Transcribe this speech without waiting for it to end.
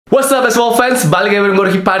What's up basketball fans, balik lagi dengan gue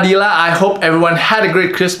Rocky Padila. I hope everyone had a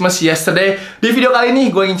great Christmas yesterday. Di video kali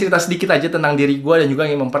ini gue ingin cerita sedikit aja tentang diri gue dan juga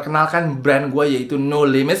ingin memperkenalkan brand gue yaitu No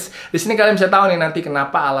Limits. Di sini kalian bisa tahu nih nanti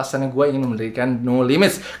kenapa alasannya gue ingin mendirikan No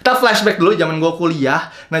Limits. Kita flashback dulu zaman gue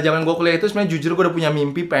kuliah. Nah zaman gue kuliah itu sebenarnya jujur gue udah punya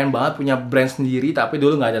mimpi, pengen banget punya brand sendiri, tapi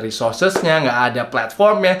dulu nggak ada resourcesnya, nggak ada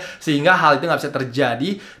platformnya, sehingga hal itu nggak bisa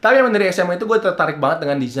terjadi. Tapi emang dari SMA itu gue tertarik banget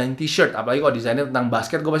dengan desain t-shirt, apalagi kalau desainnya tentang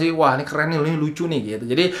basket, gue pasti wah ini keren nih, ini lucu nih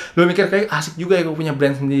gitu. Jadi lu mikir kayak asik juga ya gue punya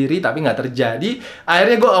brand sendiri, tapi nggak terjadi.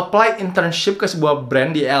 Akhirnya gue apply internship ke sebuah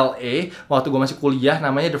brand di LA waktu gue masih kuliah,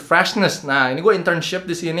 namanya The Freshness. Nah ini gue internship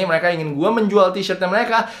di sini, mereka ingin gue menjual t-shirtnya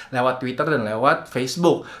mereka lewat Twitter dan lewat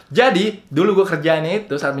Facebook. Jadi dulu gue kerjaannya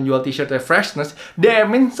itu saat menjual t-shirt The Freshness,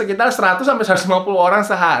 DM-in sekitar 100 sampai 150 orang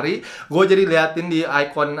sehari. Gue jadi liatin di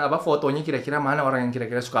icon fotonya kira-kira mana orang yang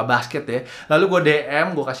kira-kira suka basket ya. Lalu gue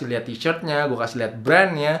DM, gue kasih lihat t-shirtnya, gue kasih lihat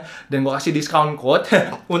brandnya, dan gue kasih discount code.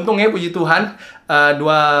 Untungnya puji Tuhan 2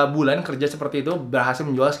 bulan kerja seperti itu berhasil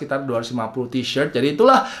menjual sekitar 250 t-shirt. Jadi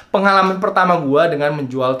itulah pengalaman pertama gue dengan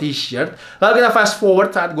menjual t-shirt. Lalu kita fast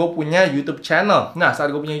forward saat gue punya YouTube channel. Nah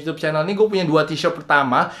saat gue punya YouTube channel ini gue punya 2 t-shirt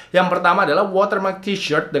pertama. Yang pertama adalah watermark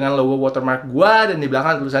t-shirt dengan logo watermark gue, dan di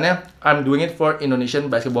belakang tulisannya I'm doing it for Indonesian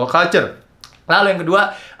basketball culture. Lalu yang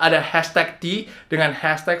kedua ada hashtag T dengan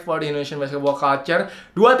hashtag for the Indonesian basketball culture.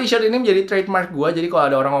 2 t-shirt ini menjadi trademark gue. Jadi kalau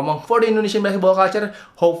ada orang ngomong for the Indonesian basketball culture,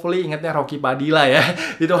 hopefully ingatnya Rocky Padila ya.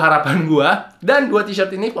 Itu harapan gue. Dan 2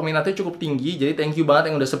 t-shirt ini peminatnya cukup tinggi. Jadi thank you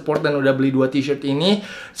banget yang udah support dan udah beli 2 t-shirt ini.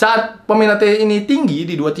 Saat peminatnya ini tinggi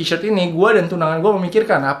di 2 t-shirt ini, gue dan tunangan gue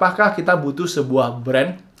memikirkan apakah kita butuh sebuah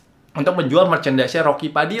brand untuk menjual merchandise-nya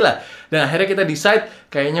Rocky Padila. Dan akhirnya kita decide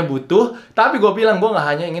kayaknya butuh. Tapi gue bilang gue nggak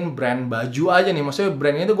hanya ingin brand baju aja nih. Maksudnya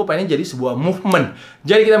brand ini tuh gue pengen jadi sebuah movement.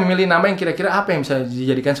 Jadi kita memilih nama yang kira-kira apa yang bisa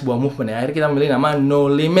dijadikan sebuah movement ya. Akhirnya kita memilih nama No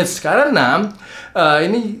Limits. Karena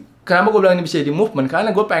ini kenapa gue bilang ini bisa jadi movement?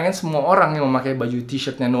 Karena gue pengen semua orang yang memakai baju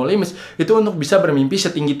t-shirtnya No Limits itu untuk bisa bermimpi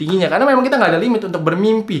setinggi-tingginya. Karena memang kita nggak ada limit untuk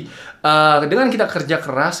bermimpi. Dengan kita kerja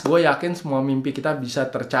keras, gue yakin semua mimpi kita bisa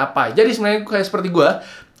tercapai. Jadi sebenarnya kayak seperti gue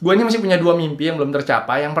ini masih punya 2 mimpi yang belum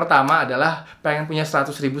tercapai. Yang pertama adalah pengen punya 100.000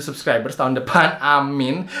 subscribers tahun depan.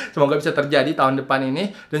 Amin. Semoga bisa terjadi tahun depan ini.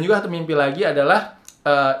 Dan juga satu mimpi lagi adalah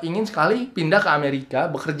ingin sekali pindah ke Amerika,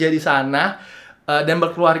 bekerja di sana, dan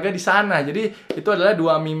berkeluarga di sana. Jadi itu adalah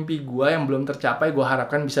 2 mimpi gue yang belum tercapai. Gue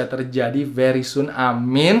harapkan bisa terjadi very soon.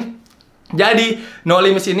 Amin. Jadi No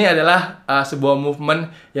Limits ini adalah sebuah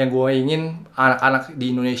movement yang gue ingin anak-anak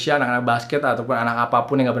di Indonesia, anak-anak basket ataupun anak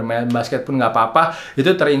apapun yang gak bermain basket pun gak apa-apa, itu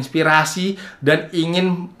terinspirasi dan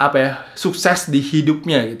ingin sukses di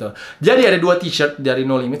hidupnya gitu. Jadi ada 2 t-shirt dari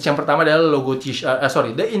No Limits. Yang pertama adalah logo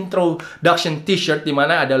the introduction t-shirt,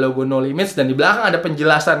 dimana ada logo No Limits dan di belakang ada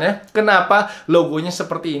penjelasannya kenapa logonya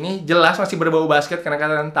seperti ini. Jelas masih berbau basket karena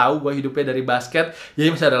kalian tahu gue hidupnya dari basket.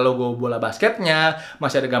 Jadi masih ada logo bola basketnya,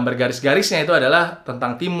 masih ada gambar garis-garisnya, itu adalah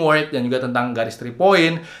tentang teamwork dan juga tentang garis 3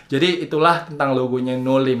 point. Jadi itulah tentang logonya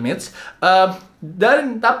No Limits.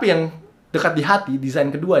 Tapi yang dekat di hati,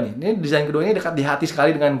 desain kedua nih. Ini desain kedua ini dekat di hati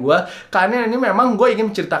sekali dengan gue. Karena ini memang gue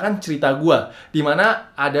ingin menceritakan cerita gue.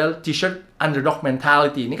 Dimana ada t-shirt underdog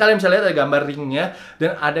mentality. Ini kalian bisa lihat ada gambar ringnya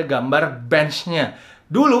dan ada gambar benchnya.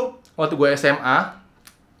 Dulu, waktu gue SMA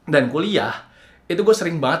dan kuliah, itu gue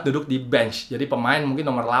sering banget duduk di bench. Jadi pemain mungkin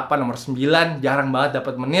nomor 8, nomor 9, jarang banget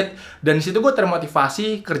dapat menit. Dan di situ gue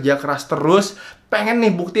termotivasi, kerja keras terus, pengen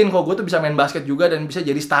nih buktiin kok gue tuh bisa main basket juga dan bisa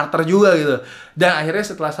jadi starter juga gitu. Dan akhirnya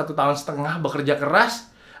setelah 1,5 tahun bekerja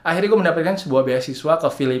keras, akhirnya gue mendapatkan sebuah beasiswa ke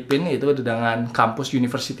Filipina, itu dengan kampus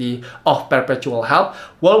University of Perpetual Help.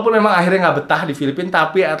 Walaupun memang akhirnya nggak betah di Filipina,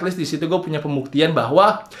 tapi at least di situ gue punya pembuktian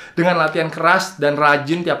bahwa dengan latihan keras dan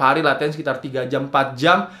rajin tiap hari latihan sekitar 3 jam, 4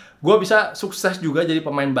 jam, gue bisa sukses juga jadi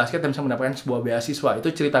pemain basket dan bisa mendapatkan sebuah beasiswa.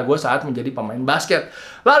 Itu cerita gue saat menjadi pemain basket.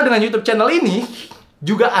 Lalu dengan YouTube channel ini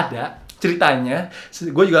juga ada ceritanya.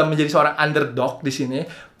 Gue juga menjadi seorang underdog di sini.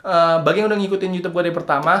 Bagi yang udah ngikutin YouTube gue dari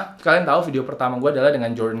pertama, kalian tahu video pertama gue adalah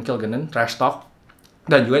dengan Jordan Kilganon, Trash Talk,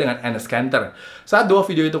 dan juga dengan Enes Kanter. Saat 2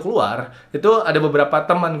 video itu keluar, itu ada beberapa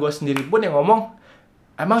teman gue sendiri pun yang ngomong,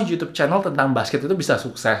 emang YouTube channel tentang basket itu bisa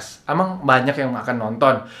sukses? Emang banyak yang akan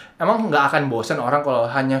nonton? Emang nggak akan bosan orang kalau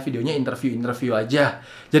hanya videonya interview-interview aja?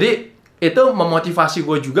 Jadi itu memotivasi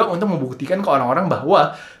gue juga untuk membuktikan ke orang-orang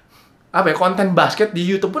bahwa konten basket di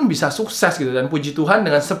YouTube pun bisa sukses gitu. Dan puji Tuhan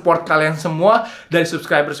dengan support kalian semua dari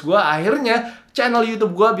subscribers gue, akhirnya channel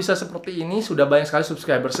YouTube gue bisa seperti ini. Sudah banyak sekali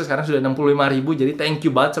subscribersnya, sekarang sudah 65.000. Jadi thank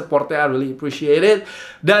you banget supportnya, I really appreciate it.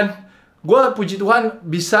 Dan gue puji Tuhan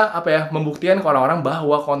bisa membuktikan ke orang-orang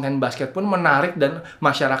bahwa konten basket pun menarik dan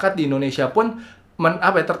masyarakat di Indonesia pun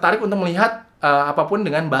tertarik untuk melihat apapun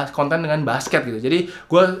dengan konten dengan basket gitu. Jadi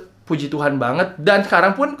gue puji Tuhan banget, dan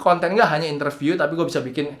sekarang pun konten gak hanya interview, tapi gue bisa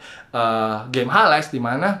bikin game highlights di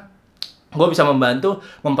mana gue bisa membantu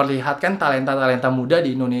memperlihatkan talenta-talenta muda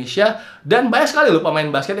di Indonesia. Dan banyak sekali loh pemain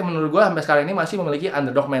basket yang menurut gue sampai sekarang ini masih memiliki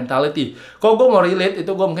underdog mentality. Kalau gue mau relate, itu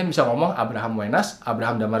gue mungkin bisa ngomong Abraham Wenas,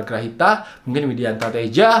 Abraham Damar Grahita, mungkin Widianta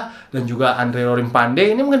Teja, dan juga Andre Rorim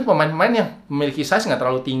Pandey. Ini mungkin pemain-pemain yang memiliki size nggak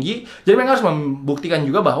terlalu tinggi. Jadi mereka harus membuktikan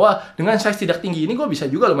juga bahwa dengan size tidak tinggi ini gue bisa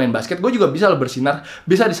juga lo main basket. Gue juga bisa lo bersinar,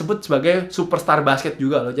 bisa disebut sebagai superstar basket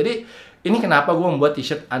juga loh. Jadi ini kenapa gue membuat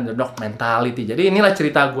t-shirt underdog mentality. Jadi inilah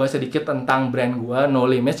cerita gue sedikit tentang brand gue, No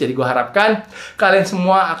Limits. Jadi gue harapkan kalian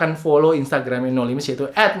semua akan follow Instagramnya No Limits, yaitu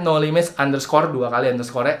 @nolimits_, 2 kali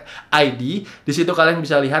underscore ID. Di situ kalian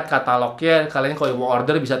bisa lihat katalognya. Kalian kalau mau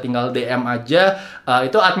order bisa tinggal DM aja.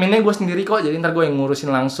 Itu adminnya gue sendiri kok. Jadi ntar gue yang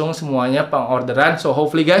ngurusin langsung semuanya pengorderan. So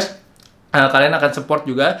hopefully guys, kalian akan support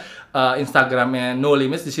juga Instagramnya No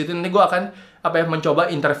Limits. Di situ nanti gue akan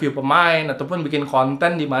mencoba interview pemain ataupun bikin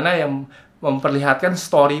konten di mana yang memperlihatkan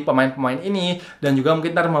story pemain-pemain ini, dan juga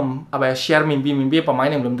mungkin ntar share mimpi-mimpi pemain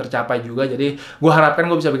yang belum tercapai juga. Jadi gue harapkan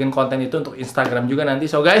gue bisa bikin konten itu untuk Instagram juga nanti.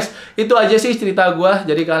 So guys, itu aja sih cerita gue.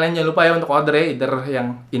 Jadi kalian jangan lupa ya untuk order ya, either yang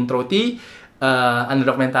intro tee,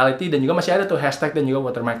 underdog mentality, dan juga masih ada tuh hashtag dan juga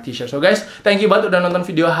watermark t-shirt. So guys, thank you banget udah nonton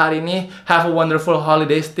video hari ini. Have a wonderful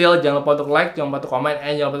holiday still. Jangan lupa untuk like, jangan lupa untuk comment,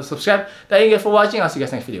 and jangan lupa untuk subscribe. Thank you guys for watching. I'll see you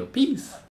guys next video. Peace.